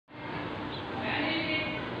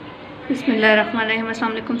Bismillahirrahmanirrahim.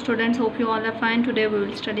 Assalamu alaikum students, hope you all are fine. Today we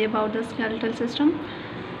will study about the skeletal system,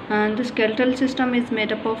 and the skeletal system is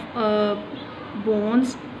made up of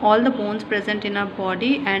bones, all the bones present in our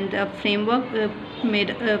body, and the framework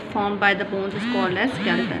formed by the bones is called as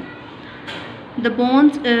skeleton. The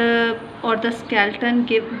bones or the skeleton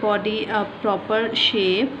give body a proper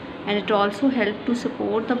shape, and it also helps to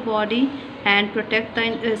support the body and protect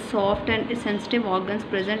the soft and sensitive organs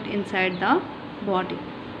present inside the body.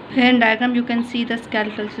 Here in diagram you can see the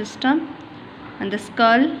skeletal system, and the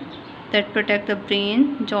skull that protect the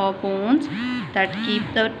brain, jaw bones that keep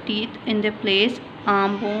the teeth in their place,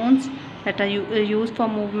 arm bones that are used for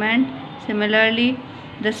movement. Similarly,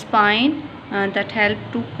 the spine that help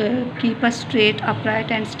to keep us straight,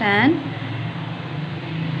 upright and stand,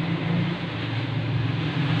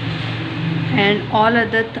 and all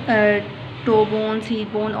other toe bones, heel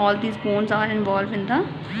bone, all these bones are involved in the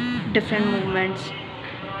different movements.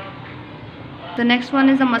 The next one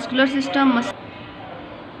is the muscular system.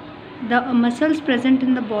 The muscles present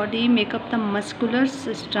in the body make up the muscular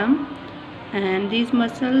system, and these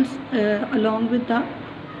muscles along with the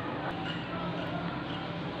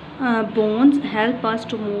bones help us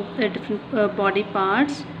to move different body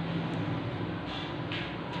parts.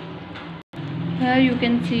 Here you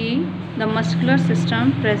can see the muscular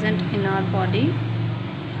system present in our body.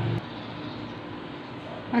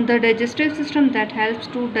 And the digestive system that helps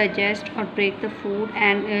to digest or break the food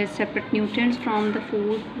and separate nutrients from the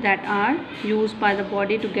food that are used by the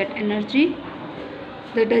body to get energy.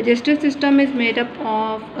 The digestive system is made up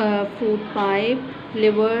of food pipe,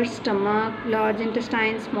 liver, stomach, large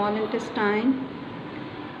intestine, small intestine,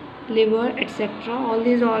 liver, etc. All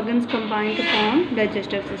these organs combine to form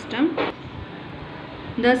digestive system.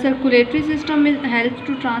 The circulatory system helps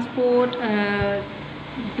to transport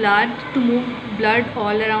move blood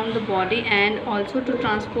all around the body, and also to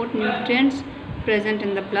transport nutrients present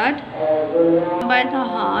in the blood by the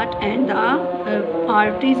heart and the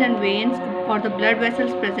arteries and veins or the blood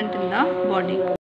vessels present in the body.